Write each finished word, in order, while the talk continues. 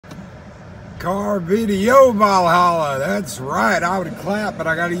car video Valhalla. That's right. I would clap, but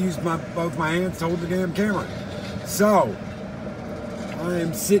I got to use both my hands to hold the damn camera. So, I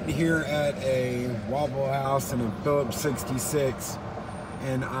am sitting here at a Waffle House in a Phillips 66,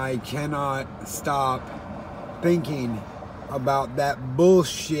 and I cannot stop thinking about that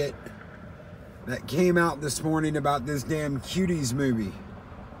bullshit that came out this morning about this damn Cuties movie.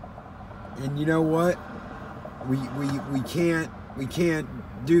 And you know what? We can't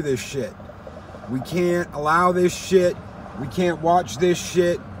do this shit. We can't allow this shit. We can't watch this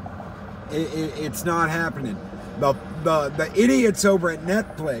shit. It's not happening. The idiots over at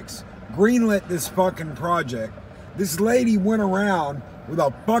Netflix greenlit this fucking project. This lady went around with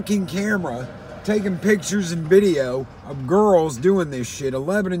a fucking camera taking pictures and video of girls doing this shit,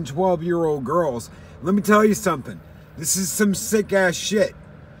 11 and 12-year-old girls. Let me tell you something. This is some sick ass shit.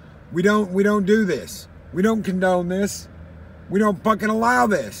 We don't do this. We don't condone this. We don't fucking allow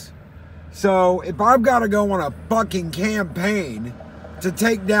this. So if I've got to go on a fucking campaign to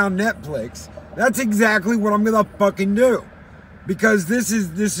take down Netflix, that's exactly what I'm gonna fucking do. Because this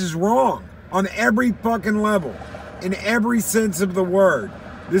is wrong on every fucking level, in every sense of the word.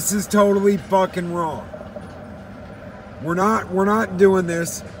 This is totally fucking wrong. We're not doing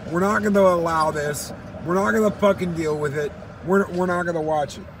this. We're not gonna allow this. We're not gonna fucking deal with it. We're not gonna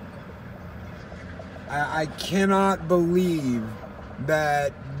watch it. I cannot believe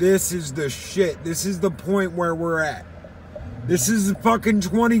that this is the shit. This is the point where we're at. This is fucking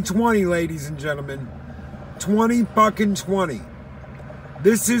 2020, ladies and gentlemen. 2020.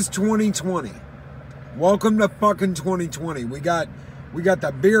 This is 2020. Welcome to fucking 2020. We got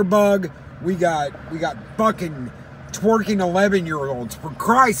the beer bug. We got fucking twerking 11-year-olds. For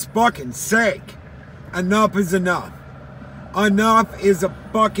Christ's fucking sake. Enough is enough. Enough is a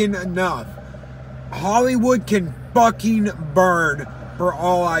fucking enough. Hollywood can fucking burn for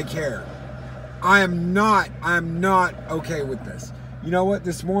all I care. I'm not okay with this. You know what?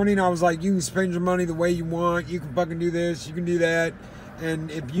 This morning I was like, you can spend your money the way you want. You can fucking do this. You can do that.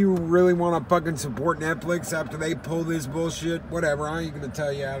 And if you really want to fucking support Netflix after they pull this bullshit, whatever. I ain't going to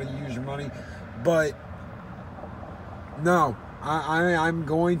tell you how to use your money. But no, I'm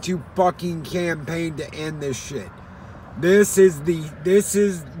going to fucking campaign to end this shit. This is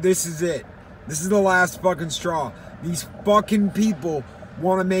it. This is the last fucking straw. These fucking people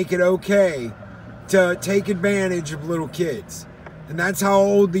want to make it okay to take advantage of little kids. And that's how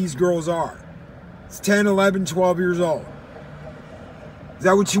old these girls are. It's 10, 11, 12 years old. Is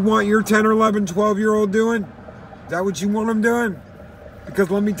that what you want your 10 or 11, 12-year-old doing? Is that what you want them doing?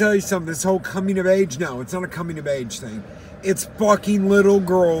 Because let me tell you something, this whole coming of age, no, it's not a coming of age thing. It's fucking little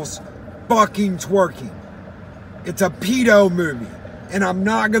girls fucking twerking. It's a pedo movie. And I'm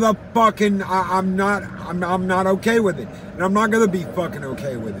not gonna fucking, I'm not okay with it. And I'm not gonna be fucking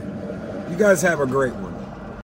okay with it. You guys have a great one.